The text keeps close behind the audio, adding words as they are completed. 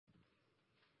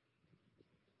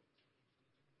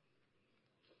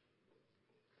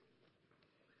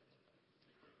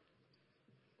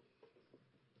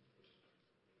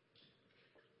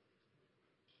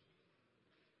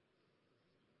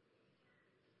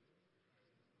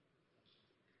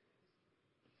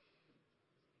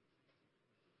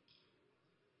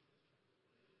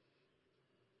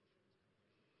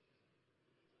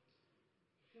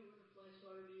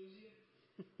Man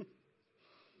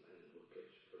who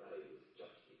gets bribed with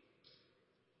justice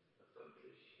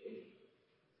accomplish anything.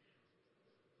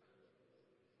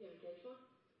 You ever catch one?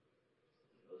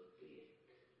 Not yet.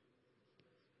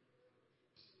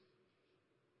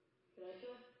 Can I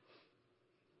try?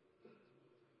 If wish.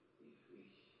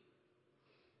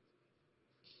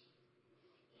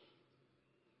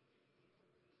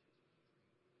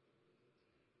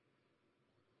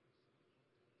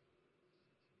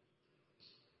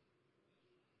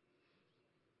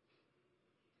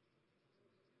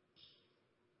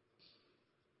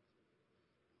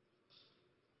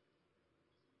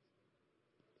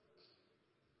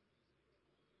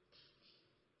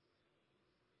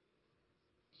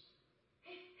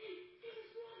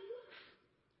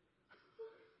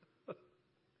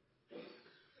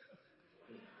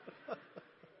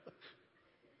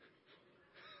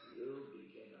 You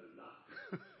begin a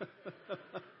laugh.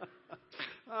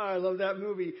 Oh, I love that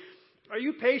movie. Are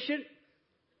you patient?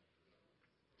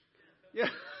 Yeah.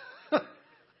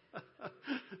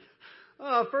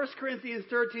 1 Corinthians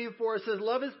 13:4 says,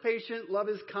 love is patient, love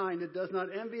is kind. It does not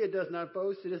envy, it does not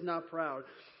boast, it is not proud.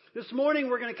 This morning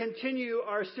we're going to continue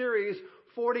our series,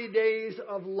 40 Days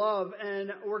of Love,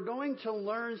 and we're going to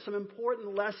learn some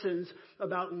important lessons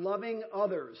about loving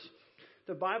others.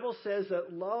 The Bible says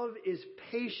that love is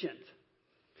patient.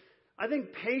 I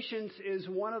think patience is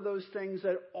one of those things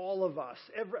that all of us,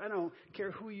 I don't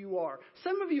care who you are.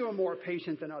 Some of you are more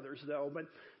patient than others, though. But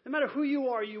no matter who you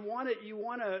are, you want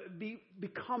to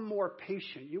become more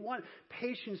patient. You want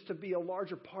patience to be a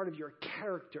larger part of your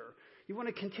character. You want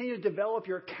to continue to develop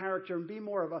your character and be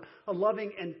more of a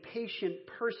loving and patient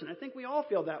person. I think we all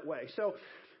feel that way. So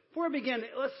before we begin,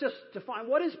 let's just define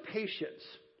what is patience.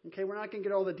 Okay, we're not going to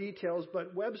get all the details,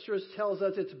 but Webster's tells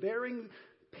us it's bearing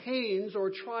pains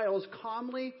or trials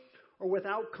calmly or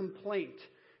without complaint,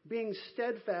 being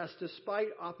steadfast despite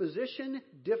opposition,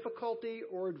 difficulty,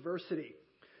 or adversity.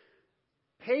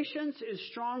 Patience is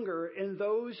stronger in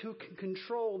those who can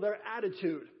control their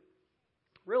attitude.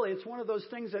 Really, it's one of those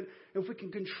things that if we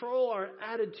can control our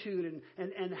attitude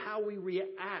and how we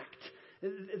react,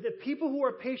 the people who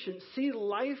are patient see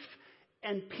life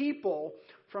and people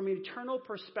from an eternal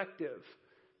perspective.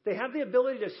 They have the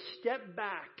ability to step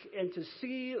back and to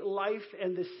see life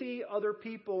and to see other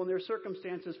people and their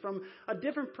circumstances from a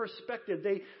different perspective.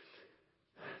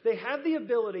 They have the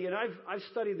ability, and I've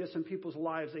studied this in people's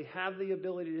lives, they have the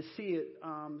ability to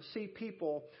see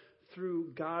people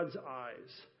through God's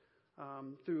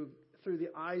eyes, through the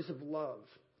eyes of love.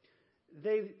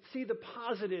 They see the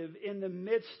positive in the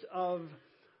midst of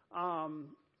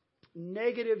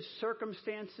negative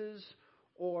circumstances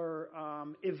or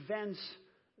events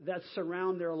that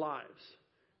surround their lives.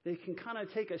 They can kind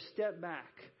of take a step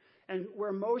back. And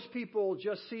where most people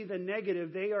just see the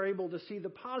negative, they are able to see the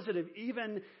positive,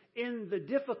 even in the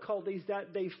difficulties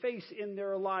that they face in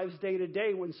their lives day to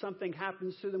day when something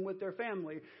happens to them with their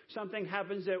family, something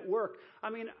happens at work.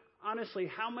 I mean, honestly,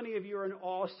 how many of you are in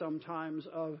awe sometimes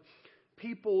of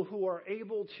people who are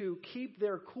able to keep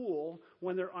their cool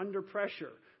when they're under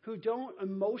pressure, who don't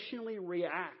emotionally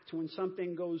react when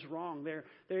something goes wrong? They're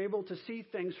able to see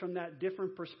things from that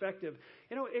different perspective.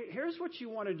 You know, here's what you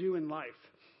want to do in life.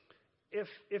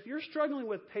 If you're struggling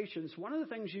with patience, one of the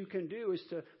things you can do is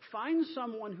to find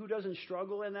someone who doesn't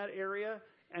struggle in that area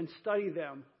and study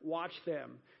them, watch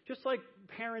them. Just like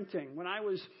parenting. When I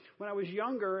was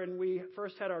younger and we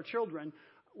first had our children,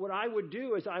 what I would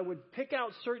do is I would pick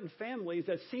out certain families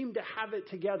that seemed to have it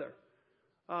together.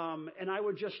 And I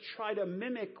would just try to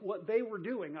mimic what they were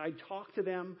doing. I'd talk to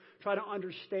them, try to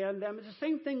understand them. It's the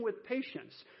same thing with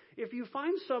patience. If you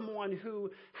find someone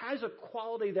who has a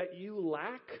quality that you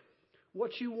lack,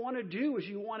 what you want to do is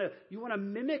you want to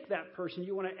mimic that person.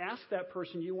 You want to ask that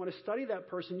person. You want to study that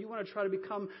person. You want to try to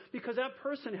become, because that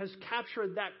person has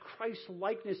captured that Christ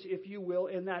likeness, if you will,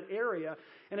 in that area.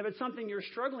 And if it's something you're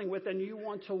struggling with, then you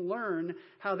want to learn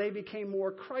how they became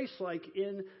more Christ-like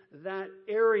in that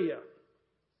area.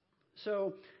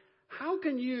 So how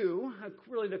can you,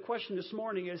 really the question this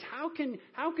morning is, how can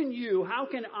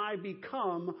I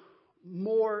become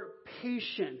more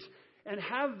patient and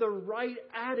have the right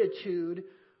attitude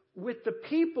with the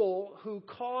people who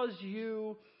cause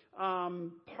you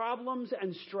problems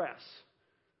and stress?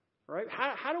 Right?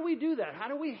 How do we do that? How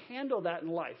do we handle that in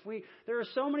life? There are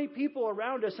so many people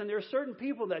around us, and there are certain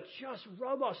people that just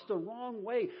rub us the wrong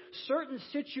way. Certain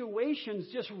situations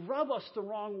just rub us the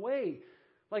wrong way.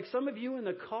 Like some of you in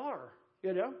the car,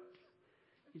 you know.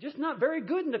 You're just not very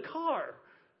good in the car.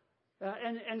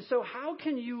 And so how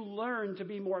can you learn to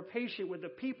be more patient with the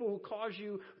people who cause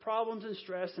you problems and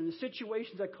stress and the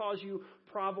situations that cause you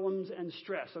problems and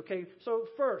stress. Okay, so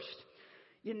first,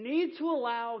 you need to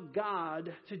allow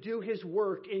God to do His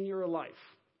work in your life.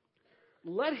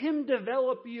 Let Him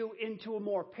develop you into a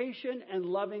more patient and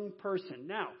loving person.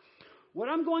 Now, what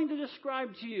I'm going to describe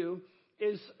to you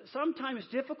is sometimes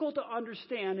difficult to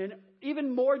understand and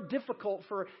even more difficult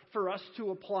for us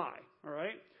to apply. All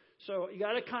right? So you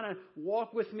got to kind of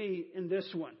walk with me in this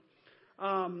one.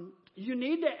 You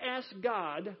need to ask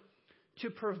God to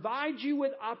provide you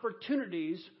with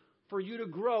opportunities for you to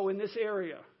grow in this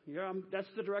area. Yeah, that's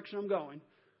the direction I'm going.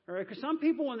 All right, because some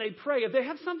people, when they pray, if they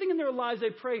have something in their lives,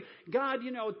 they pray, God,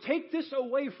 take this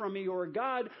away from me, or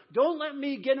God, don't let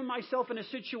me get myself in a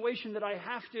situation that I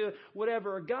have to,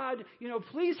 whatever. God,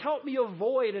 please help me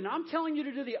avoid. And I'm telling you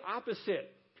to do the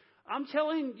opposite. I'm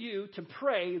telling you to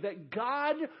pray that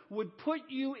God would put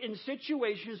you in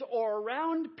situations or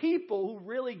around people who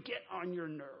really get on your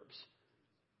nerves.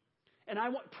 And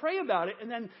pray about it,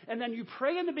 and then you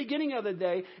pray in the beginning of the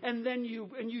day, and then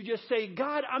you just say,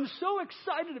 God, I'm so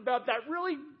excited about that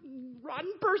really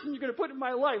rotten person you're going to put in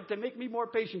my life to make me more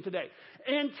patient today.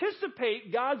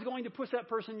 Anticipate God's going to put that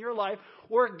person in your life,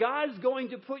 or God's going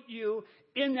to put you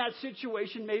in that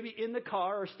situation, maybe in the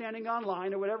car or standing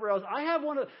online or whatever else. I have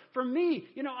for me,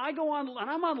 I go on and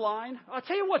I'm online. I'll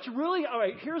tell you what's really, all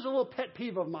right, here's a little pet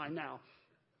peeve of mine now.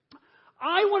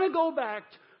 I want to go back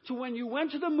to when you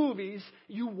went to the movies,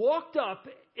 you walked up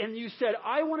and you said,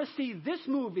 I want to see this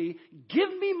movie. Give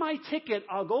me my ticket.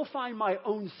 I'll go find my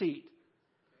own seat.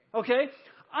 Okay?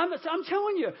 I'm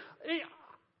telling you.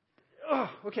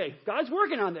 Okay, God's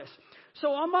working on this.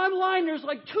 So I'm online. There's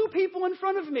like 2 people in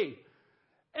front of me.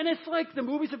 And it's like the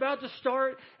movie's about to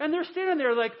start. And they're standing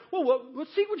there like, well, what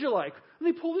seat would you like? And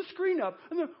they pull the screen up.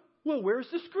 And they're, well, where's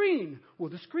the screen? Well,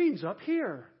 the screen's up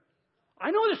here. I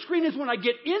know the screen is when I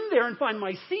get in there and find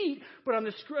my seat, but on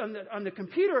the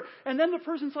computer, and then the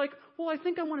person's like, well, I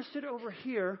think I want to sit over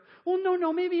here. Well,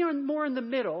 no, maybe I'm more in the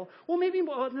middle. Well, maybe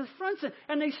more in the front.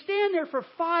 And they stand there for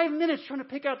 5 minutes trying to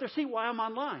pick out their seat while I'm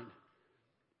online.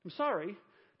 I'm sorry.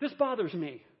 This bothers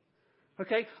me.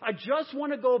 Okay? I just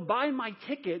want to go buy my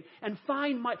ticket and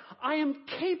I am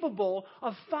capable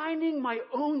of finding my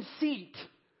own seat.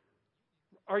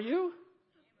 Are you?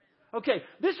 Okay,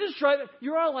 this is driving.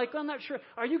 You're all like, I'm not sure.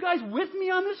 Are you guys with me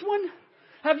on this one?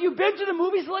 Have you been to the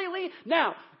movies lately?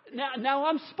 Now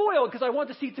I'm spoiled because I want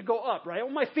the seat to go up, right? I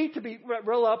want my feet to be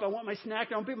roll up. I want my snack.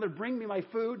 I want people to bring me my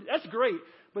food. That's great.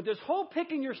 But this whole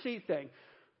picking your seat thing.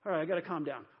 All right, I got to calm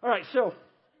down. All right, so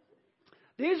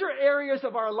these are areas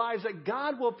of our lives that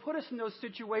God will put us in those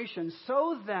situations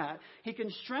so that He can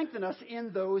strengthen us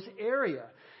in those areas.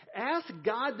 Ask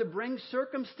God to bring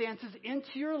circumstances into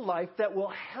your life that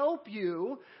will help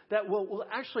you, that will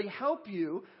actually help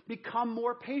you become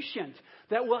more patient,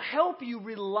 that will help you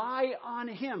rely on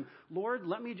Him. Lord,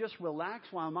 let me just relax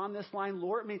while I'm on this line.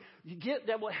 Lord,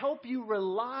 that will help you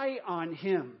rely on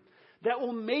Him, that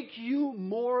will make you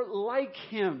more like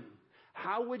Him.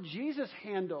 How would Jesus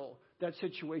handle that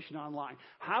situation online?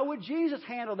 How would Jesus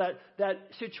handle that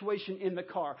situation in the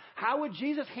car? How would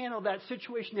Jesus handle that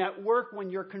situation at work when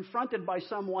you're confronted by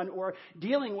someone or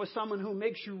dealing with someone who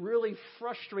makes you really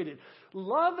frustrated?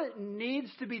 Love needs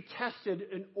to be tested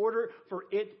in order for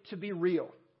it to be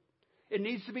real. It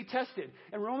needs to be tested.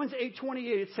 In Romans 8:28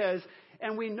 it says,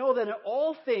 and we know that in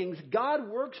all things God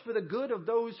works for the good of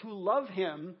those who love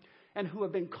Him and who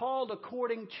have been called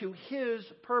according to His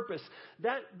purpose.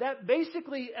 That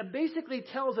basically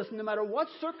tells us no matter what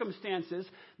circumstances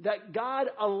that God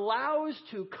allows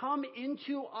to come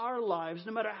into our lives,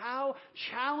 no matter how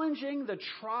challenging the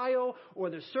trial or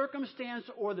the circumstance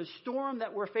or the storm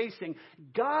that we're facing,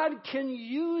 God can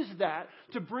use that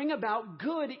to bring about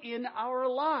good in our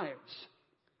lives.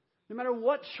 No matter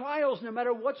what trials, no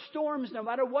matter what storms, no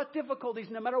matter what difficulties,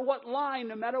 no matter what line,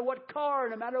 no matter what car,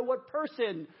 no matter what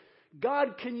person,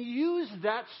 God can use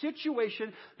that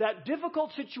situation, that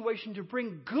difficult situation, to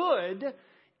bring good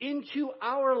into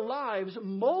our lives,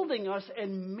 molding us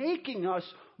and making us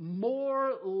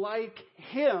more like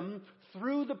Him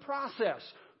through the process.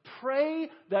 Pray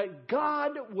that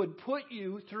God would put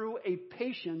you through a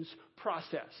patience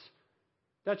process.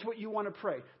 That's what you want to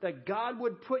pray, that God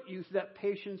would put you through that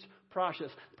patience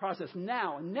process.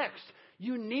 Now, next,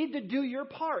 you need to do your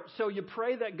part. So you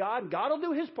pray that God will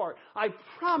do His part. I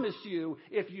promise you,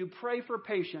 if you pray for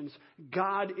patience,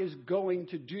 God is going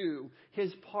to do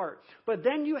His part. But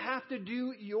then you have to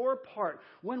do your part.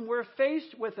 When we're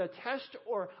faced with a test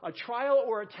or a trial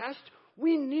or a test,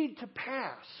 we need to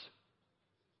pass.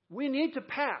 We need to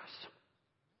pass.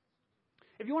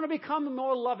 If you want to become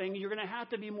more loving, you're going to have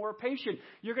to be more patient.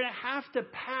 You're going to have to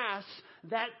pass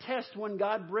that test when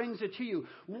God brings it to you.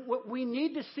 We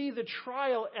need to see the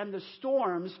trial and the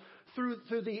storms through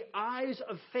the eyes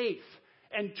of faith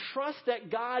and trust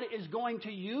that God is going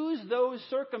to use those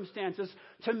circumstances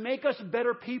to make us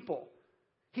better people.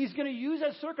 He's going to use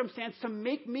that circumstance to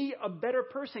make me a better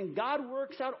person. God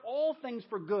works out all things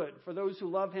for good for those who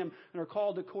love him and are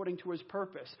called according to his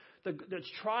purpose. The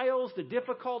trials, the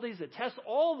difficulties, the tests,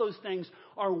 all those things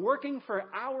are working for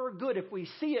our good if we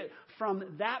see it from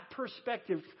that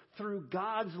perspective through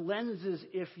God's lenses,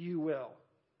 if you will.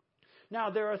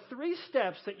 Now, there are 3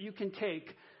 steps that you can take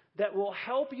that will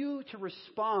help you to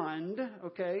respond,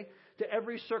 to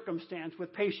every circumstance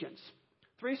with patience.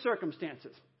 3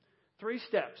 circumstances. 3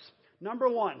 steps. Number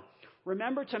 1,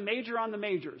 remember to major on the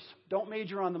majors. Don't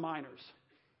major on the minors.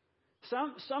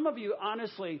 Some of you,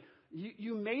 honestly,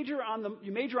 you major on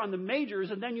the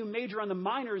majors and then you major on the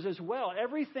minors as well.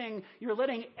 You're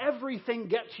letting everything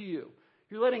get to you.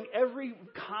 You're letting every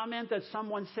comment that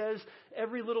someone says,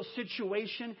 every little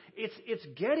situation, it's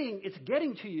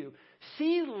getting to you.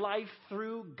 See life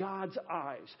through God's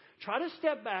eyes. Try to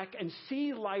step back and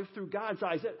see life through God's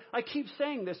eyes. I keep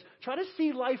saying this. Try to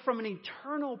see life from an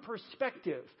eternal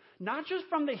perspective. Not just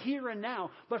from the here and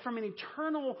now, but from an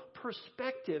eternal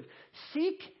perspective.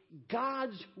 Seek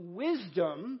God's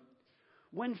wisdom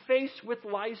when faced with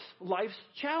life's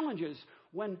challenges,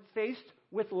 when faced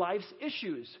with life's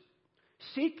issues.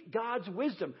 Seek God's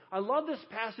wisdom. I love this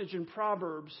passage in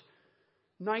Proverbs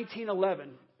 19:11.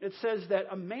 It says that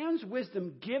a man's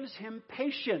wisdom gives him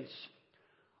patience.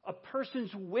 A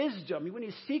person's wisdom, when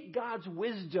you seek God's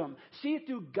wisdom, see it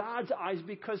through God's eyes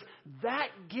because that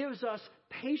gives us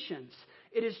patience.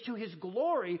 It is to his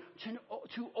glory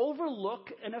to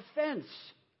overlook an offense.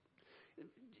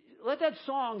 Let that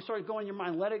song start going in your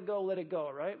mind. Let it go,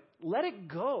 right? Let it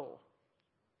go.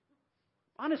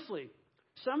 Honestly.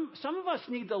 Some of us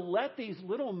need to let these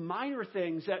little minor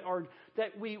things that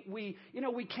we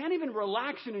can't even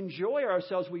relax and enjoy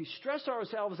ourselves. We stress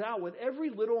ourselves out with every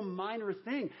little minor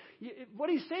thing. What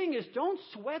he's saying is don't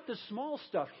sweat the small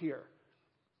stuff here.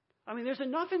 I mean, there's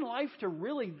enough in life to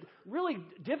really, really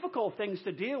difficult things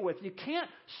to deal with. You can't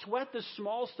sweat the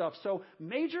small stuff. So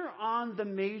major on the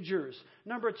majors.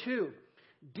 Number 2,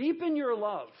 deepen your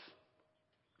love.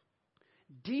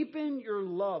 Deepen your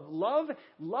love.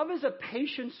 Love is a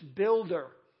patience builder.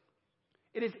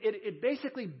 It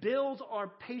basically builds our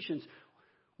patience.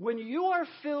 When you are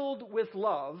filled with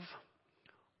love,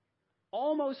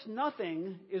 almost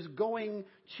nothing is going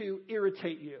to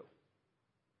irritate you.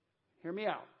 Hear me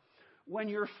out. When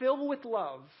you're filled with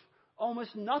love,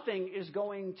 almost nothing is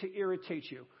going to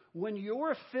irritate you. When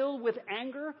you're filled with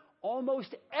anger,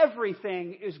 almost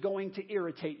everything is going to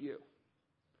irritate you.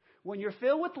 When you're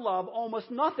filled with love,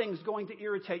 almost nothing's going to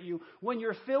irritate you. When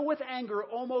you're filled with anger,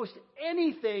 almost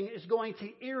anything is going to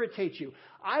irritate you.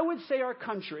 I would say our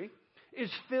country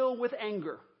is filled with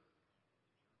anger.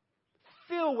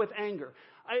 Filled with anger.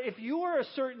 If you are a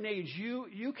certain age,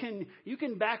 you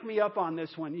can back me up on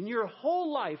this one. In your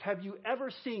whole life, have you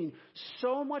ever seen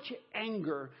so much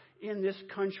anger in this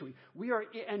country?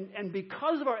 And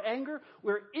because of our anger,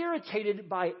 we're irritated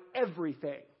by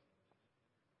everything.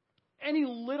 Any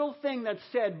little thing that's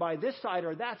said by this side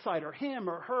or that side or him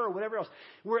or her or whatever else.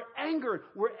 We're angered.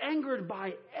 We're angered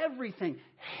by everything.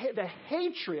 The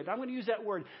hatred, I'm going to use that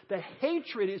word. The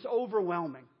hatred is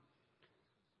overwhelming.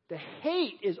 The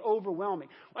hate is overwhelming.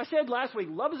 I said last week,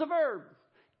 love is a verb.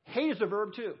 Hate is a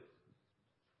verb too.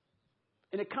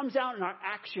 And it comes out in our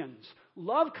actions.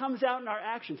 Love comes out in our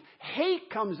actions. Hate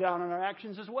comes out in our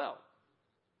actions as well.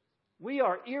 We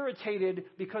are irritated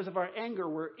because of our anger.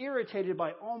 We're irritated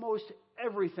by almost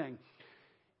everything.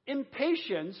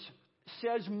 Impatience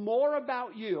says more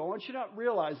about you. I want you to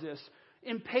realize this.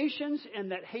 Impatience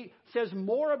and that hate says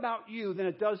more about you than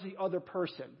it does the other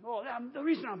person. Oh, the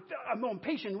reason I'm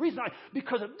impatient,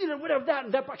 because of whatever that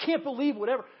and that, I can't believe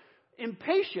whatever.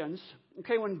 Impatience,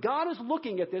 when God is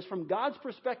looking at this from God's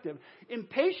perspective,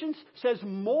 impatience says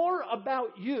more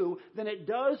about you than it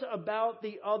does about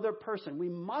the other person. We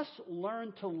must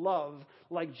learn to love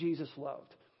like Jesus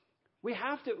loved. We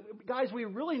have to, guys, we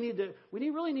really need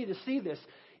to see this.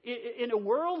 In a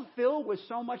world filled with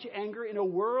so much anger, in a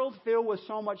world filled with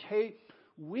so much hate,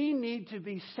 we need to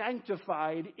be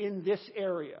sanctified in this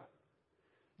area.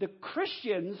 The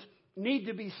Christians need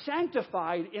to be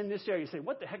sanctified in this area. You say,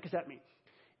 what the heck does that mean?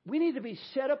 We need to be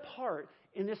set apart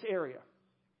in this area.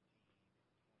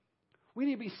 We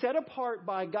need to be set apart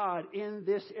by God in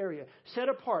this area. Set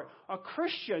apart. A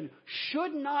Christian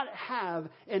should not have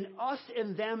an us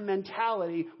and them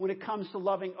mentality when it comes to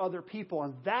loving other people.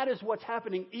 And that is what's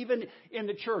happening even in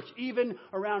the church, even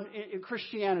around in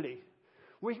Christianity.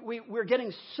 We're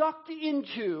getting sucked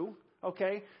into,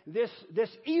 this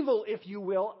evil, if you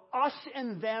will, us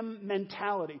and them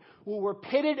mentality, where we're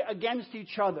pitted against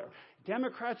each other.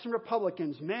 Democrats and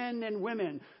Republicans, men and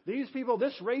women, these people,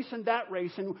 this race and that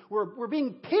race, and we're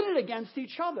being pitted against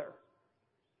each other.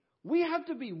 We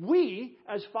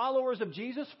as followers of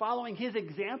Jesus, following his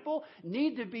example,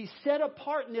 need to be set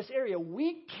apart in this area.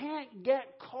 We can't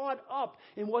get caught up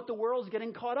in what the world's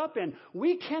getting caught up in.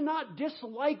 We cannot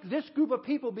dislike this group of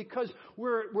people because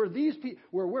we're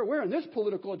in this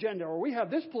political agenda, or we have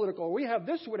this political, or we have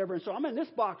this whatever, and so I'm in this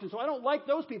box, and so I don't like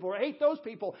those people, or I hate those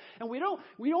people. And we don't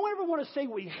ever want to say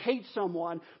we hate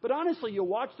someone, but honestly, you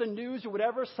watch the news or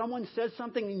whatever, someone says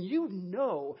something, and you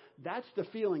know that's the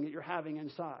feeling that you're having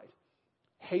inside.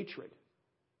 Hatred.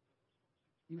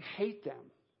 You hate them.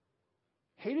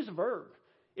 Hate is a verb.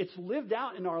 It's lived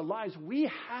out in our lives. We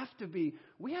have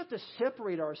to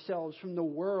separate ourselves from the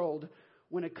world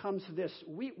when it comes to this.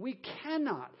 We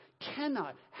cannot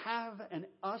have an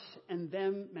us and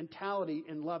them mentality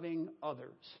in loving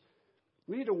others.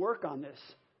 We need to work on this.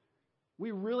 We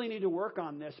really need to work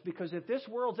on this, because if this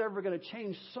world's ever going to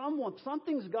change,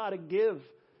 something's got to give.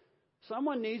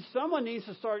 Someone needs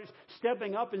to start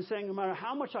stepping up and saying, no matter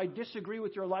how much I disagree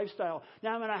with your lifestyle,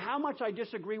 no matter how much I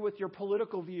disagree with your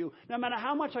political view, no matter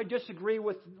how much I disagree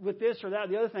with this or that,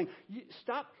 the other thing,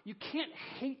 stop. You can't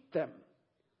hate them.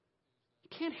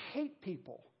 You can't hate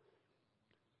people.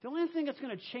 The only thing that's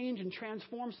going to change and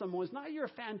transform someone is not your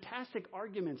fantastic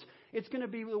arguments. It's going to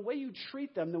be the way you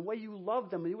treat them, the way you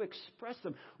love them, the way you express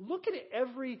them. Look at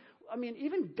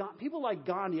even people like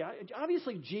Gandhi.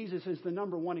 Obviously, Jesus is the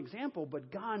number one example,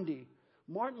 but Gandhi,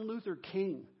 Martin Luther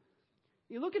King.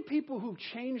 You look at people who've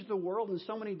changed the world in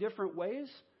so many different ways.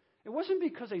 It wasn't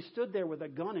because they stood there with a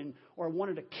gun or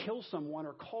wanted to kill someone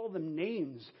or call them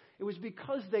names. It was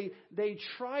because they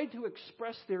tried to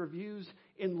express their views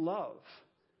in love.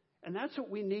 And that's what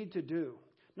we need to do.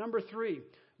 Number 3,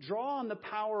 draw on the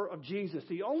power of Jesus.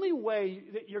 The only way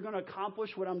that you're going to accomplish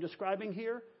what I'm describing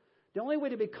here, the only way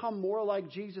to become more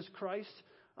like Jesus Christ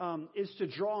is to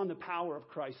draw on the power of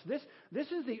Christ.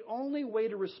 This is the only way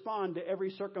to respond to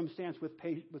every circumstance with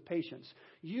patience.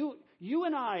 You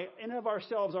and I, in of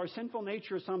ourselves, our sinful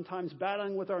nature sometimes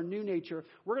battling with our new nature,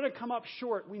 we're going to come up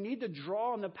short. We need to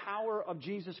draw on the power of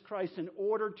Jesus Christ in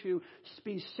order to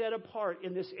be set apart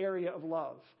in this area of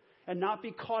love and not be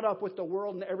caught up with the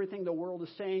world and everything the world is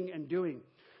saying and doing.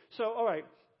 So, all right.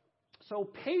 So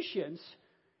patience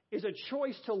is a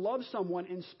choice to love someone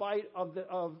in spite of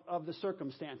the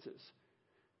circumstances.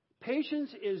 Patience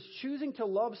is choosing to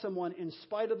love someone in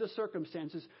spite of the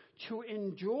circumstances, to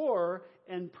endure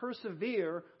and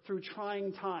persevere through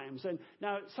trying times. And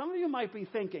now some of you might be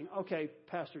thinking, okay,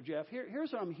 Pastor Jeff,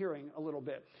 here's what I'm hearing a little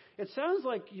bit. It sounds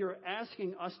like you're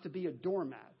asking us to be a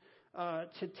doormat.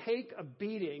 To take a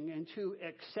beating and to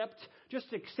accept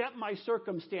my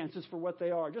circumstances for what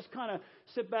they are. Just kind of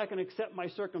sit back and accept my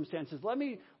circumstances. Let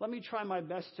me try my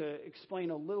best to explain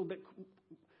a little bit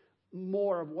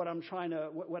more of what I'm trying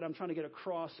to get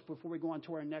across before we go on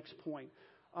to our next point.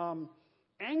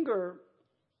 Anger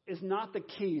is not the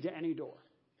key to any door.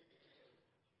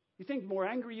 You think the more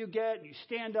angry you get, you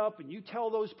stand up and you tell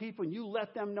those people and you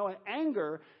let them know.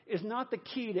 Anger is not the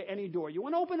key to any door. You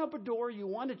want to open up a door, you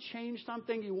want to change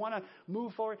something, you want to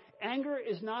move forward. Anger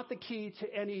is not the key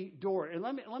to any door. And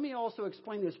let me also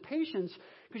explain this. Patience,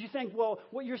 because you think, well,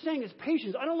 what you're saying is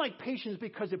patience. I don't like patience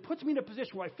because it puts me in a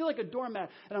position where I feel like a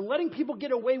doormat and I'm letting people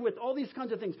get away with all these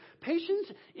kinds of things. Patience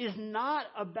is not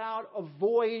about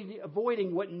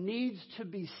avoiding what needs to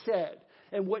be said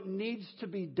and what needs to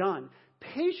be done.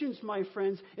 Patience, my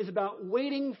friends, is about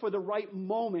waiting for the right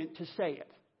moment to say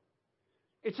it.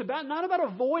 It's not about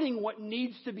avoiding what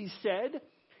needs to be said.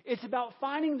 It's about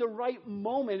finding the right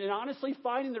moment and honestly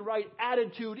finding the right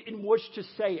attitude in which to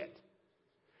say it.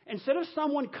 Instead of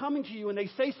someone coming to you and they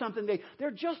say something,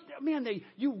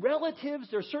 you relatives,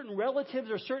 there's certain relatives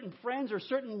or certain friends or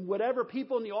certain whatever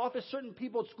people in the office, certain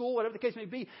people at school, whatever the case may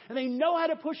be, and they know how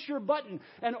to push your button.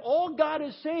 And all God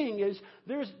is saying is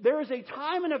there is a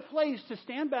time and a place to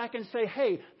stand back and say,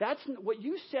 hey, that's what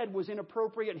you said was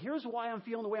inappropriate. Here's why I'm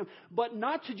feeling the way I'm, but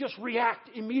not to just react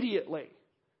immediately.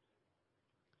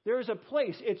 There is a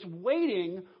place. It's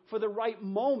waiting for the right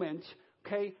moment,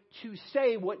 to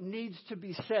say what needs to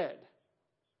be said.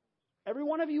 Every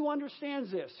one of you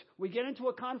understands this. We get into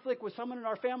a conflict with someone in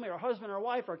our family, our husband, our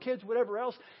wife, our kids, whatever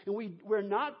else, and we're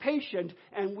not patient,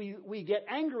 and we get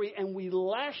angry, and we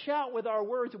lash out with our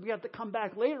words that we have to come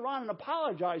back later on and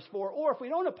apologize for. Or if we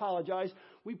don't apologize,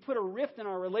 we put a rift in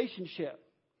our relationship.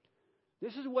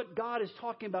 This is what God is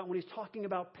talking about when he's talking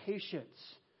about patience.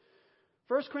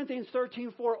 1 Corinthians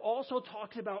 13:4 also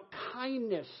talks about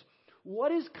kindness.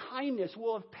 What is kindness?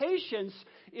 Well, if patience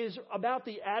is about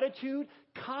the attitude,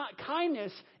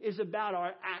 kindness is about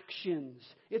our actions.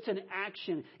 It's an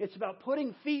action. It's about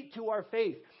putting feet to our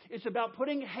faith. It's about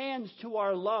putting hands to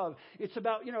our love. It's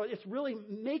about, it's really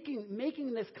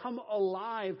making this come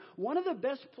alive. One of the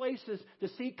best places to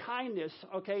see kindness,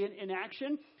 in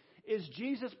action is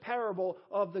Jesus' parable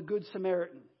of the Good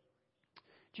Samaritan.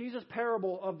 Jesus'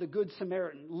 parable of the Good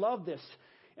Samaritan. Love this.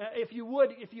 If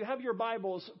you have your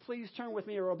Bibles, please turn with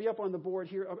me, or it'll be up on the board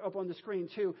here, up on the screen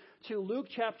too, to Luke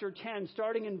chapter 10,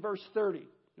 starting in verse 30.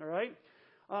 All right?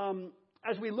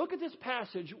 As we look at this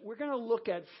passage, we're going to look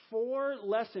at 4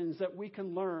 lessons that we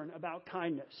can learn about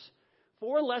kindness.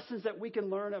 4 lessons that we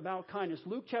can learn about kindness.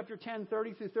 Luke chapter 10,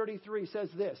 30 through 33 says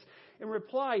this. In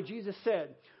reply, Jesus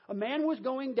said, "A man was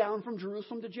going down from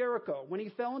Jerusalem to Jericho when he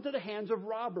fell into the hands of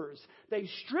robbers. They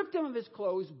stripped him of his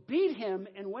clothes, beat him,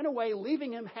 and went away,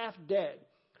 leaving him half dead.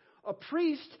 A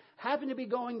priest happened to be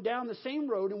going down the same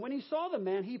road, and when he saw the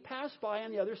man, he passed by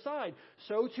on the other side.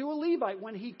 So too a Levite,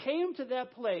 when he came to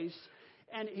that place,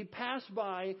 and he passed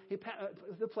by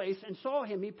the place and saw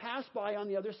him, he passed by on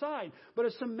the other side. But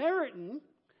a Samaritan,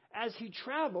 as he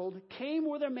traveled, came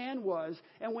where the man was,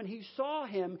 and when he saw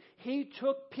him, he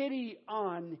took pity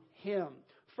on him."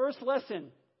 First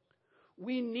lesson,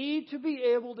 we need to be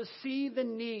able to see the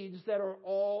needs that are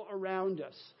all around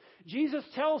us. Jesus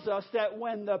tells us that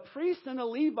when the priest and the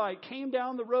Levite came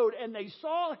down the road and they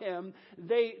saw him,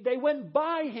 they went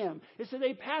by him. It said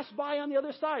they passed by on the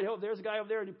other side. Oh, there's a guy over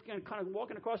there kind of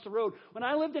walking across the road. When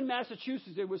I lived in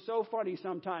Massachusetts, it was so funny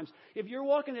sometimes. If you're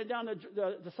walking down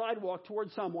the sidewalk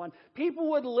towards someone,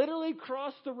 people would literally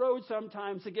cross the road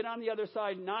sometimes to get on the other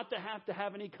side, not to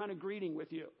have any kind of greeting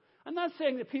with you. I'm not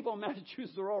saying that people in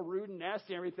Massachusetts are all rude and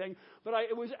nasty and everything, but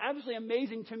it was absolutely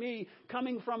amazing to me,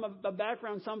 coming from a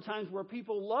background sometimes where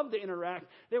people love to interact.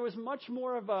 There was much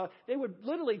more of they would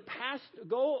literally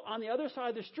go on the other side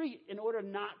of the street in order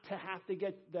not to have to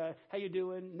get the, "How you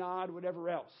doing?" nod, whatever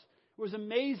else. It was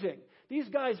amazing. These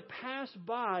guys passed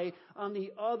by on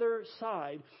the other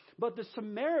side. But the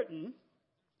Samaritan,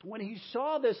 when he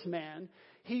saw this man,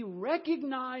 he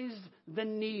recognized the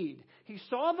need. He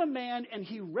saw the man and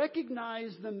he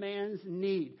recognized the man's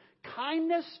need.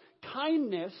 Kindness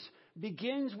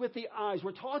begins with the eyes.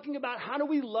 We're talking about how do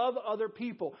we love other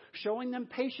people, showing them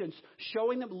patience,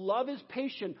 showing them love is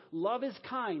patient, love is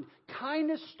kind.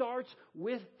 Kindness starts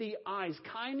with the eyes.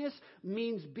 Kindness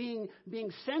means being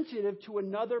sensitive to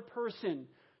another person,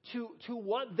 to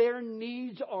what their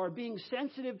needs are, being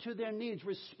sensitive to their needs,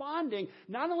 responding,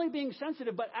 not only being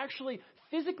sensitive, but actually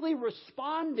physically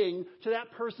responding to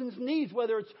that person's needs,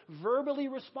 whether it's verbally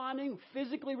responding,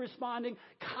 physically responding.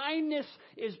 Kindness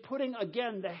is putting,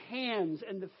 again, the hands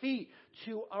and the feet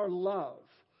to our love.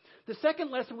 The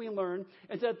second lesson we learn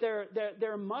is that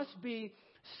there must be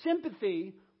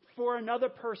sympathy for another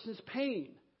person's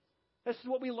pain. This is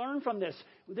what we learn from this.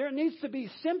 There needs to be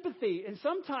sympathy, and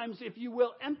sometimes, if you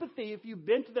will, empathy, if you've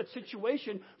been to that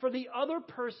situation, for the other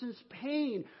person's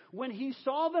pain. When he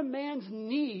saw the man's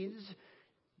needs,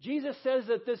 Jesus says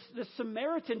that the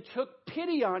Samaritan took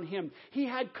pity on him. He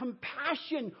had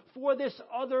compassion for this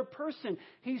other person.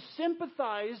 He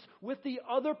sympathized with the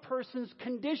other person's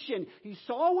condition. He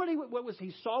saw what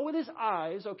he saw with his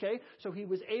eyes, okay? So he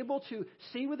was able to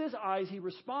see with his eyes. He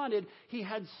responded. He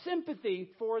had sympathy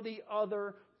for the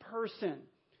other person.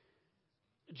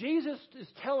 Jesus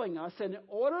is telling us, in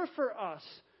order for us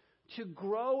to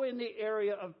grow in the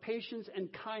area of patience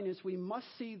and kindness, we must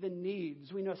see the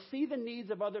needs. We must see the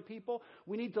needs of other people.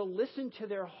 We need to listen to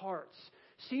their hearts.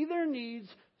 See their needs.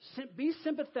 Be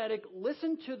sympathetic.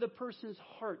 Listen to the person's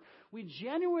heart. We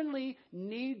genuinely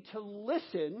need to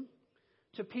listen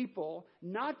to people,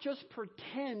 not just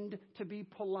pretend to be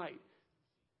polite.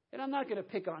 And I'm not going to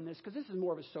pick on this because this is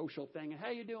more of a social thing.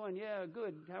 How you doing? Yeah,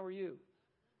 good. How are you?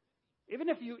 Even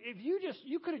if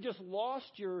you could have just lost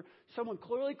someone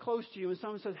clearly close to you, and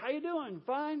someone says, "How you doing?"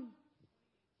 "Fine."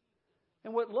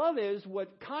 And what love is,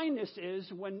 what kindness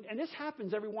is, and this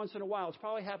happens every once in a while. It's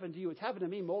probably happened to you. It's happened to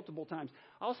me multiple times.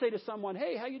 I'll say to someone,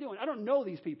 "Hey, how you doing?" I don't know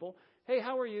these people. "Hey,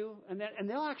 how are you?" And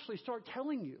they'll actually start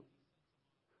telling you.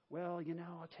 "Well,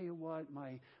 I'll tell you what,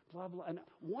 my blah blah." And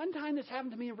one time this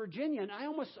happened to me in Virginia, and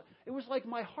it was like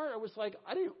my heart. I was like,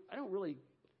 I don't really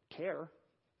care.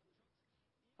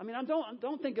 I mean,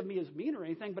 don't think of me as mean or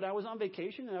anything, but I was on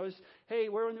vacation and we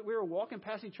were walking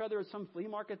past each other at some flea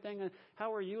market thing. And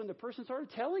how are you? And the person started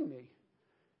telling me.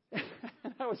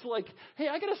 And I was like, hey,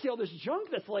 I got to see all this junk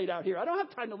that's laid out here. I don't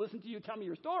have time to listen to you tell me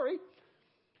your story.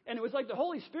 And it was like the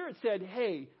Holy Spirit said,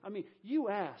 hey, I mean, you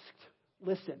asked,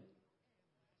 listen.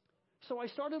 So I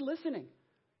started listening.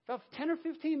 About 10 or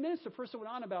 15 minutes, the person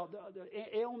went on about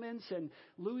the ailments and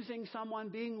losing someone,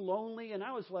 being lonely. And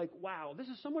I was like, wow, this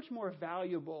is so much more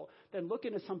valuable than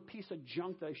looking at some piece of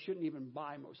junk that I shouldn't even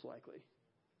buy, most likely.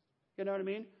 You know what I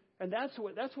mean? And that's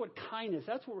what kindness,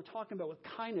 that's what we're talking about with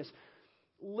kindness.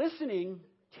 Listening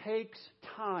takes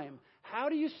time. How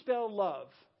do you spell love?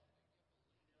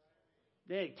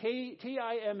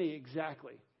 Time,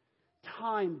 exactly.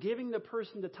 Time, giving the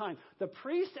person the time. The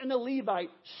priest and the Levite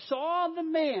saw the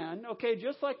man, okay,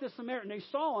 just like the Samaritan. They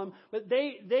saw him, but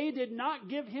they did not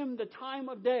give him the time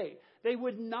of day. They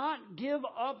would not give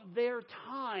up their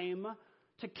time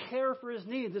to care for his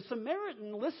needs. The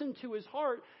Samaritan listened to his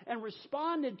heart and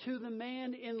responded to the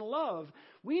man in love.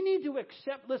 We need to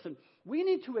accept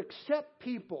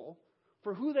people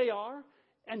for who they are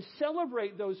and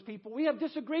celebrate those people we have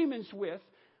disagreements with.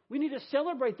 We need to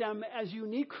celebrate them as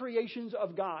unique creations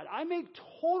of God. I make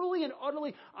totally and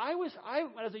utterly.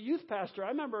 As a youth pastor, I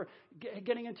remember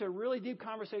getting into really deep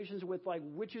conversations with like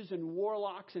witches and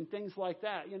warlocks and things like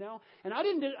that, you know. And I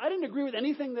didn't agree with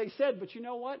anything they said, but you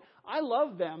know what? I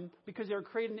love them because they're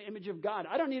created in the image of God.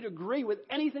 I don't need to agree with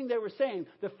anything they were saying.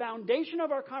 The foundation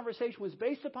of our conversation was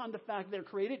based upon the fact they're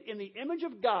created in the image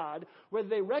of God, whether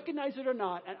they recognize it or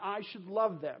not, and I should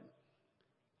love them.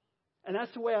 And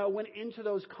that's the way I went into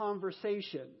those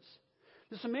conversations.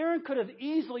 The Samaritan could have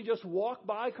easily just walked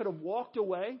by, could have walked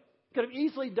away, could have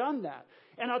easily done that.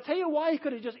 And I'll tell you why he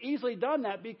could have just easily done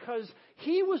that, because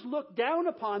he was looked down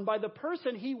upon by the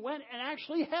person he went and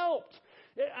actually helped.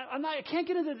 I can't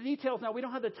get into the details now. We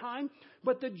don't have the time.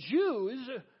 But the Jews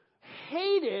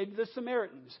hated the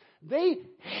Samaritans. They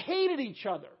hated each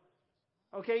other.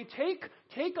 Okay,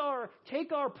 take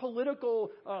our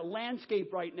political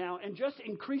landscape right now and just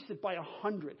increase it by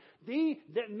 100.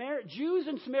 Jews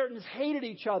and Samaritans hated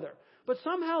each other, but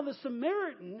somehow the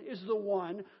Samaritan is the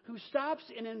one who stops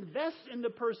and invests in the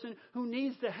person who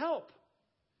needs the help.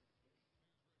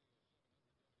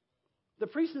 The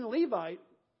priest and the Levite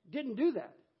didn't do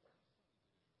that.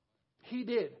 He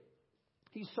did.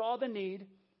 He saw the need.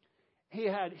 He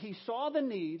saw the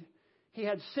need. He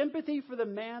had sympathy for the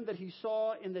man that he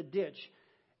saw in the ditch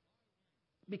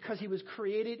because he was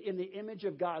created in the image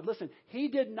of God. Listen, he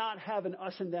did not have an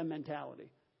us and them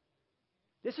mentality.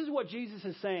 This is what Jesus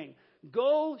is saying.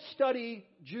 Go study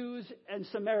Jews and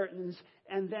Samaritans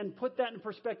and then put that in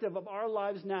perspective of our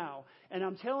lives now. And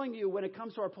I'm telling you, when it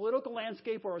comes to our political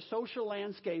landscape or our social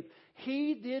landscape,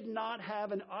 he did not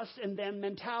have an us and them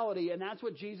mentality. And that's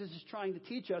what Jesus is trying to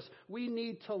teach us. We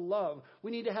need to love.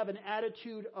 We need to have an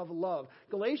attitude of love.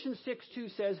 Galatians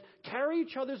 6:2 says, carry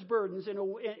each other's burdens, and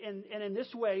in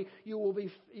this way you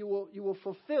will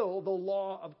fulfill the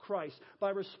law of Christ.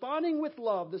 By responding with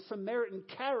love, the Samaritan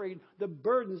carried the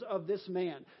burdens of this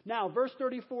man. Now, verse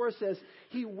 34 says,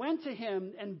 he went to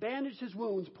him and bandaged his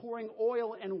wounds, pouring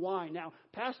oil and wine. Now,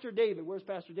 Pastor David, where's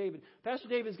Pastor David? Pastor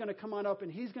David is going to come on up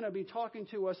and he's going to be talking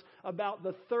to us about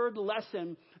the third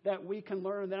lesson that we can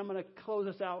learn. And then I'm going to close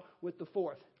us out with the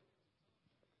fourth.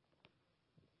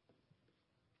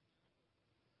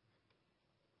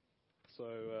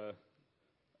 So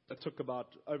it took about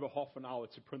over half an hour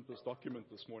to print this document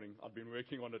this morning. I've been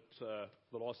working on it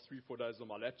the last 3-4 days on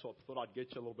my laptop. Thought I'd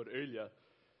get you a little bit earlier.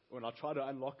 When I try to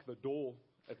unlock the door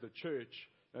at the church,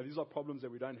 now these are problems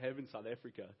that we don't have in South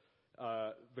Africa.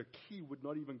 The key would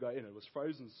not even go in. It was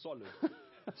frozen solid.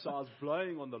 So I was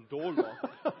blowing on the door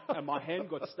lock and my hand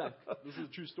got stuck. This is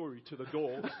a true story, to the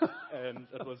door. And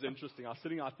it was interesting. I was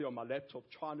sitting out there on my laptop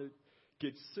trying to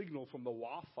get signal from the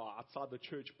Wi-Fi outside the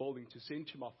church building to send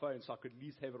to my phone so I could at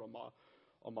least have it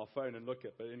on my phone and look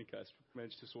at. But in any case,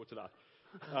 managed to sort it out.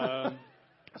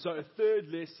 So a third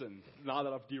lesson, now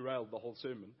that I've derailed the whole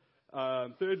sermon,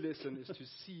 third lesson is to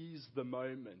seize the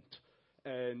moment.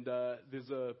 And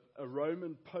there's a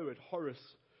Roman poet, Horace,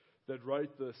 that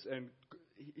wrote this, and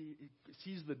he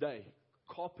seize the day,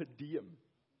 carpe diem.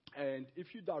 And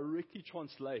if you directly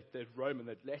translate that Roman,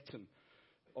 that Latin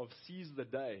of seize the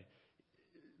day,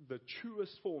 the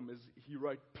truest form is he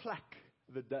wrote plaque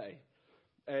the day.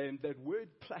 And that word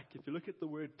plaque, if you look at the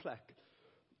word plaque,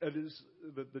 it is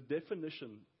the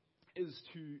definition is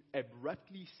to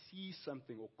abruptly seize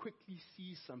something or quickly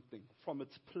seize something from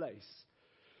its place.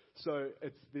 So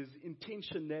there's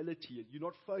intentionality. You're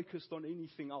not focused on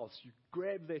anything else. You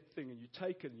grab that thing and you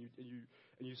take it and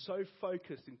you're so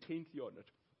focused intently on it.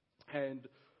 And,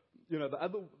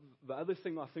 the other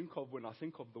thing I think of when I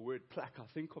think of the word pluck, I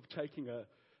think of taking a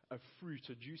fruit,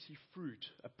 a juicy fruit,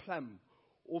 a plum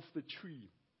off the tree.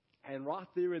 And right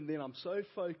there and then, I'm so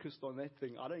focused on that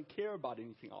thing, I don't care about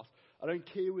anything else. I don't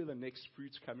care where the next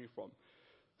fruit's coming from.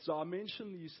 So I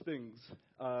mention these things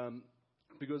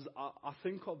because I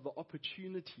think of the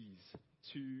opportunities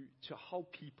to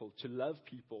help people, to love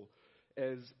people,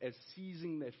 as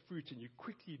seizing that fruit, and you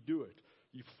quickly do it.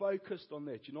 You're focused on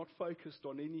that. You're not focused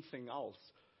on anything else.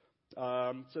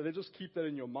 So they just keep that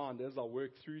in your mind as I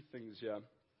work through things here.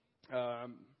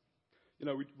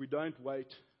 We don't wait.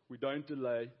 We don't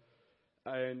delay.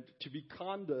 And to be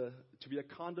a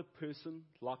kinder person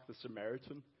like the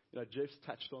Samaritan, Jeff's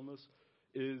touched on this,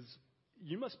 is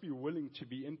you must be willing to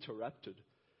be interrupted.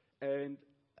 And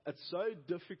it's so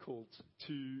difficult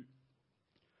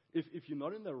if you're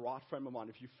not in the right frame of mind,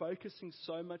 if you're focusing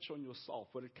so much on yourself,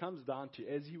 what it comes down to,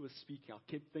 as he was speaking,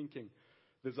 I kept thinking,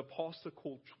 there's a pastor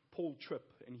called Paul Tripp,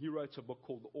 and he wrote a book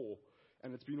called Awe.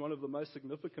 And it's been one of the most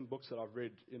significant books that I've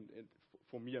read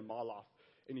for me in my life.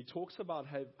 And he talks about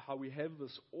how we have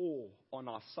this awe on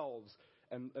ourselves,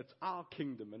 and it's our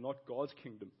kingdom and not God's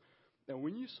kingdom. And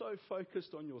when you're so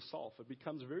focused on yourself, it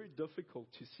becomes very difficult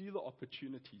to see the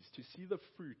opportunities, to see the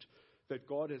fruit that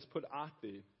God has put out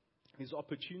there. There's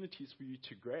opportunities for you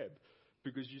to grab,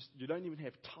 because you don't even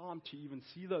have time to even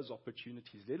see those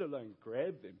opportunities, let alone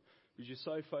grab them, because you're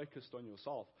so focused on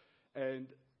yourself. And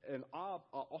I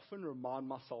often remind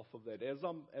myself of that as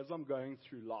I'm going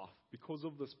through life, because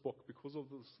of this book, because of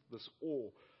this awe.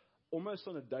 Almost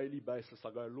on a daily basis,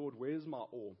 I go, Lord, where's my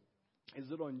awe?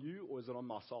 Is it on you or is it on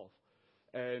myself?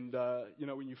 And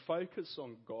when you focus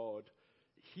on God,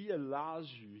 He allows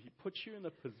you, He puts you in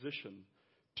a position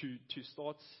to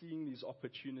start seeing these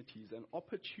opportunities. And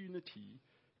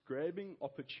grabbing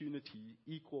opportunity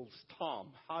equals time.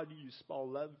 How do you spell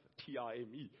love?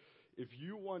 Time. If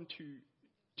you want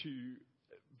to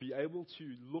be able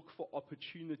to look for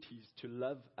opportunities to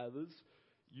love others,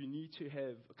 you need to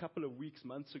have, a couple of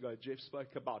months ago, Jeff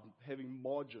spoke about having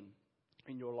margin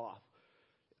in your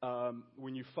life.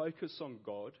 When you focus on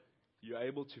God, you're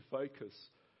able to focus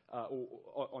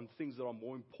on things that are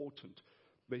more important.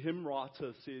 The hymn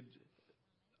writer said,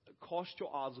 cast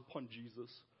your eyes upon Jesus,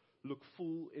 look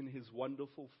full in His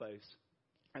wonderful face,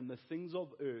 and the things of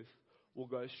earth will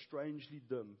go strangely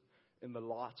dim in the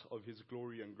light of His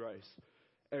glory and grace.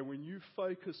 And when you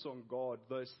focus on God,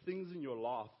 those things in your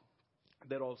life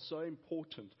that are so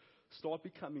important start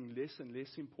becoming less and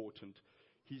less important.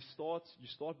 You start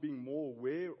being more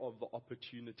aware of the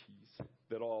opportunities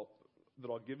that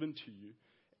are given to you,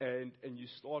 and you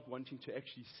start wanting to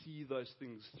actually see those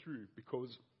things through,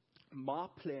 because my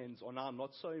plans are now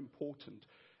not so important,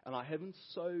 and I haven't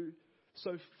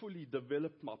so fully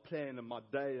developed my plan and my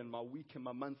day and my week and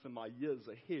my month and my years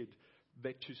ahead,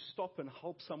 that to stop and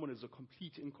help someone is a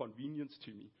complete inconvenience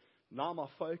to me. Now my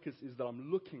focus is that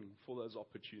I'm looking for those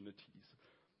opportunities.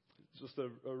 It's just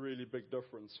a really big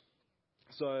difference.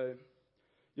 So,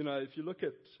 if you look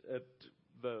at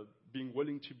the being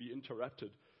willing to be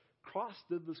interrupted, Christ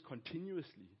did this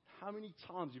continuously. How many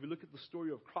times, if you look at the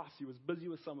story of Christ, He was busy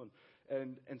with someone,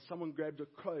 and someone grabbed a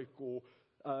cloak, or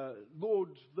Lord,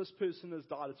 this person has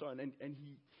died, and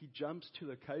he jumps to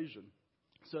the occasion.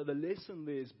 So the lesson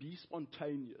there is, be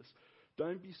spontaneous.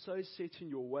 Don't be so set in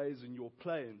your ways and your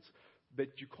plans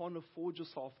that you can't afford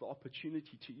yourself the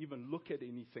opportunity to even look at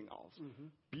anything else. Mm-hmm.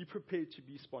 Be prepared to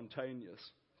be spontaneous.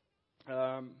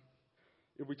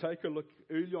 If we take a look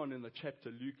early on in the chapter,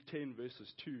 Luke 10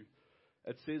 verses 2,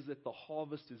 it says that the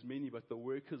harvest is many, but the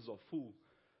workers are full.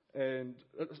 And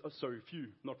few,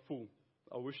 not full.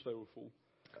 I wish they were full.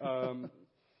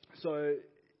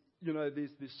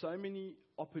 There's so many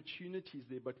opportunities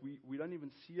there, but we don't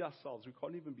even see ourselves. We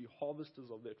can't even be harvesters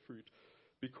of that fruit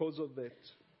because of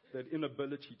that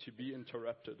inability to be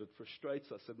interrupted. It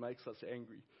frustrates us. It makes us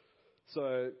angry.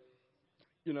 So,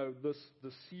 the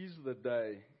seize of the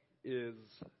day is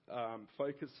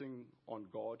focusing on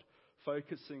God,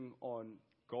 focusing on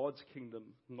God's kingdom,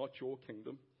 not your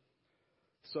kingdom.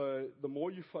 So the more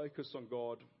you focus on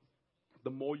God, the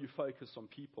more you focus on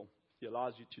people. He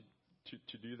allows you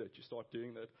to do that. You start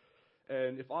doing that.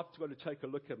 And if I've got to take a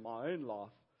look at my own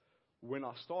life, when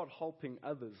I start helping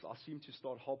others, I seem to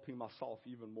start helping myself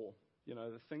even more.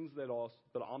 The things that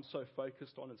I'm so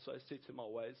focused on and so set in my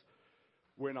ways,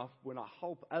 when I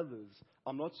help others,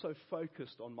 I'm not so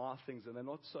focused on my things, and they're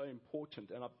not so important.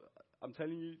 And I'm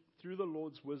telling you, through the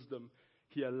Lord's wisdom,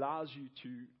 He allows you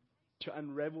to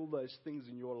unravel those things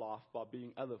in your life by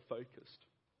being other-focused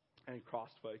and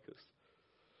Christ-focused.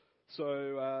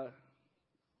 So,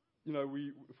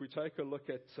 if we take a look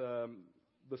at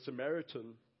the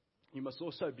Samaritan, you must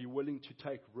also be willing to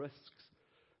take risks.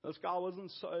 This guy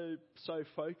wasn't so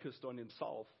focused on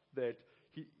himself that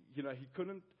he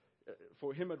couldn't.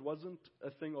 For him, it wasn't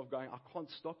a thing of going, I can't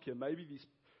stop here. Maybe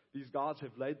these guys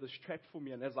have laid this trap for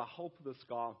me, and as I help this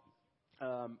guy,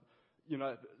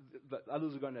 the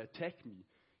others are going to attack me.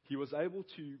 He was able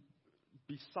to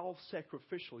be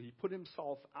self-sacrificial. He put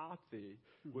himself out there,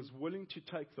 was willing to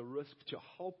take the risk to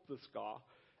help this guy,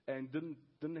 and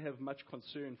didn't have much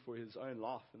concern for his own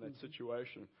life in that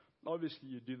situation. Obviously,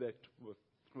 you do that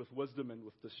with wisdom and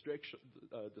with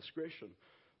discretion.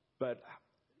 But,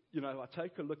 I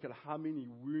take a look at how many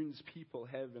wounds people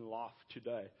have in life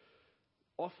today.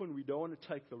 Often we don't want to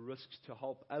take the risks to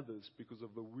help others because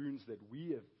of the wounds that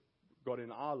we have got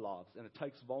in our lives, and it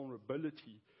takes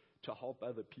vulnerability to help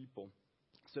other people.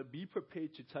 So be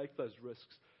prepared to take those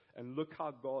risks, and look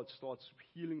how God starts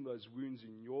healing those wounds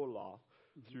in your life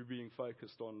through being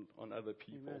focused on other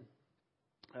people.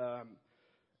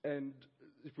 And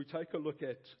if we take a look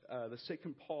at the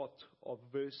second part of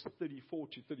verse 34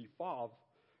 to 35,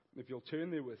 if you'll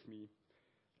turn there with me,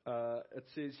 it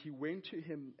says, he went to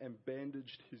him and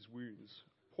bandaged his wounds,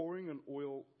 pouring on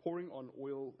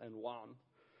oil and wine.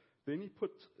 Then he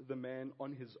put the man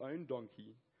on his own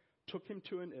donkey, took him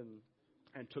to an inn,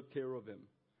 and took care of him.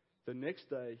 The next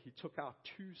day he took out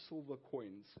 2 silver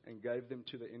coins and gave them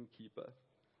to the innkeeper.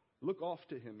 Look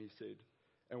after him, he said,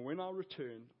 and when I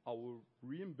return, I will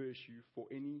reimburse you for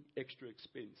any extra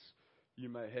expense you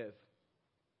may have.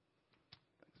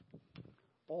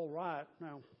 All right.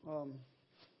 Now,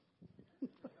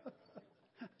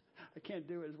 I can't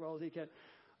do it as well as he can.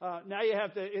 Now you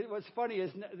have to, what's funny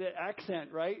is the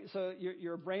accent, right? So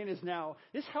your brain is now,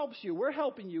 this helps you. We're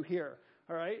helping you here,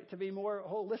 all right, to be more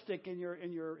holistic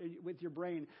with your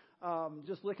brain.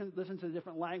 Just listen to the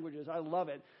different languages. I love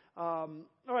it. All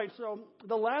right, so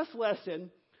the last lesson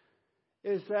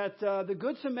is that the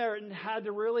Good Samaritan had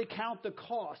to really count the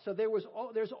cost. So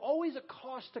there's always a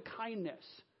cost to kindness.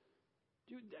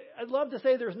 I'd love to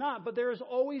say there's not, but there is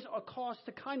always a cost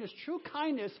to kindness. True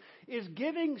kindness is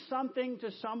giving something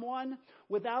to someone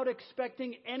without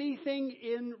expecting anything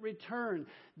in return.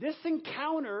 This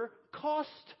encounter cost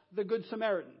the Good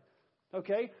Samaritan.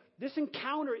 Okay? This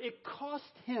encounter, it cost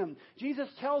him. Jesus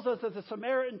tells us that the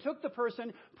Samaritan took the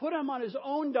person, put him on his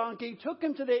own donkey, took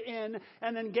him to the inn,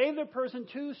 and then gave the person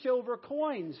 2 silver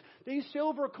coins. These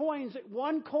silver coins,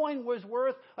 1 coin was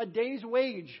worth a day's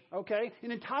wage, okay?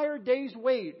 An entire day's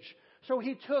wage. So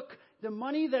he took the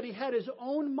money that he had, his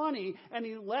own money, and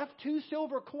he left 2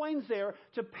 silver coins there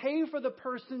to pay for the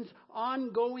person's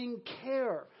ongoing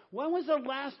care. When was the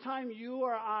last time you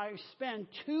or I spent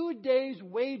 2 days'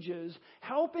 wages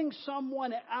helping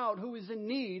someone out who is in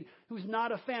need, who's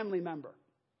not a family member?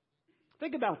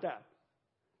 Think about that.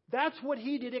 That's what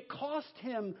he did. It cost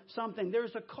him something.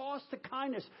 There's a cost to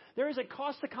kindness. There is a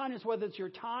cost to kindness, whether it's your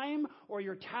time or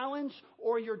your talents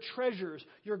or your treasures.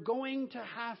 You're going to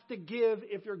have to give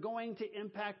if you're going to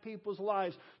impact people's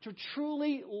lives. To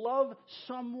truly love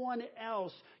someone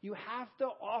else, you have to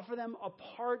offer them a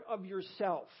part of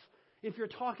yourself. If you're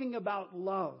talking about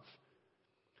love.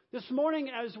 This morning,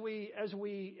 as we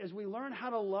learn how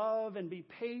to love and be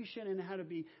patient and how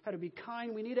to be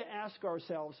kind, we need to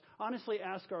honestly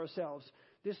ask ourselves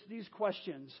these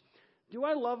questions. Do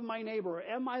I love my neighbor? Or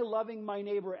am I loving my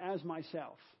neighbor as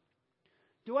myself?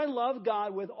 Do I love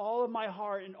God with all of my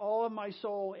heart and all of my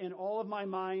soul and all of my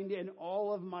mind and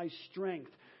all of my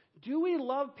strength? Do we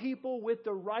love people with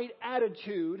the right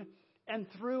attitude and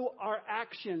through our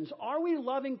actions? Are we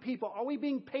loving people? Are we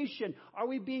being patient? Are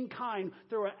we being kind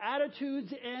through our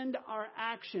attitudes and our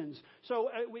actions? So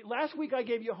last week I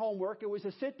gave you homework. It was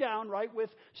to sit down, right, with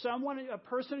someone, a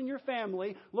person in your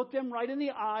family, look them right in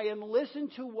the eye and listen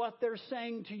to what they're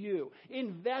saying to you.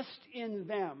 Invest in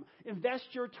them. Invest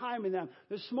your time in them.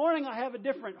 This morning I have a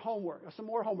different homework, some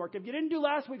more homework. If you didn't do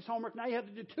last week's homework, now you have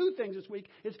to do 2 things this week.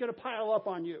 It's going to pile up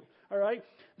on you. All right?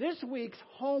 This week's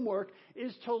homework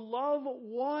is to love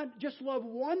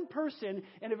one person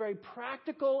in a very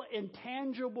practical and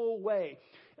tangible way.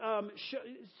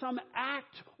 Some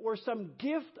act or some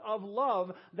gift of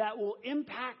love that will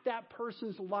impact that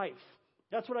person's life.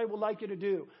 That's what I would like you to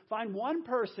do. Find one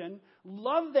person,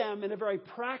 love them in a very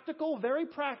practical,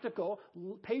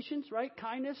 patience, right?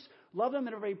 Kindness. Love them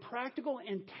in a very practical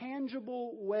and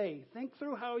tangible way. Think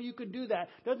through how you could do that.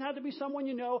 It doesn't have to be someone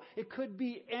you know. It could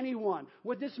be anyone.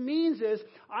 What this means is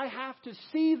I have to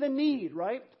see the need,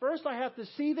 right? First, I have to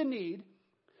see the need.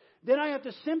 Then I have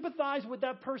to sympathize with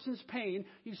that person's pain.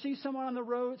 You see someone on the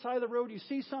road, side of the road, you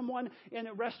see someone in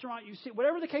a restaurant, you see,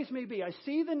 whatever the case may be, I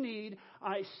see the need,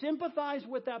 I sympathize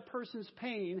with that person's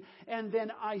pain, and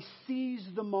then I seize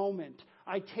the moment.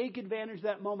 I take advantage of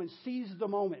that moment, seize the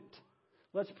moment.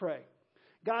 Let's pray.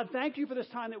 God, thank you for this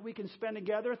time that we can spend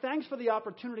together. Thanks for the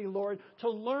opportunity, Lord, to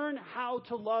learn how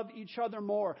to love each other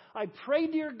more. I pray,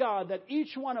 dear God, that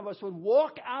each one of us would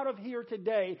walk out of here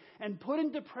today and put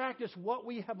into practice what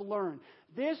we have learned.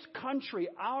 This country,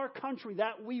 our country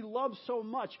that we love so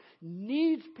much,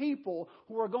 needs people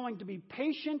who are going to be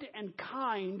patient and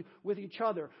kind with each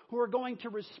other, who are going to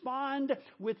respond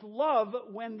with love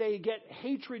when they get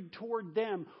hatred toward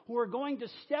them, who are going to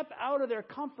step out of their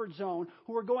comfort zone,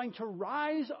 who are going to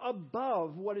rise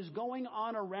above what is going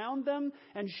on around them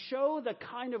and show the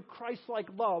kind of Christ-like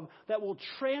love that will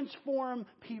transform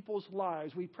people's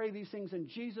lives. We pray these things in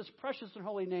Jesus' precious and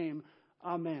holy name.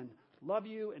 Amen. Love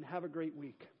you and have a great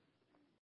week.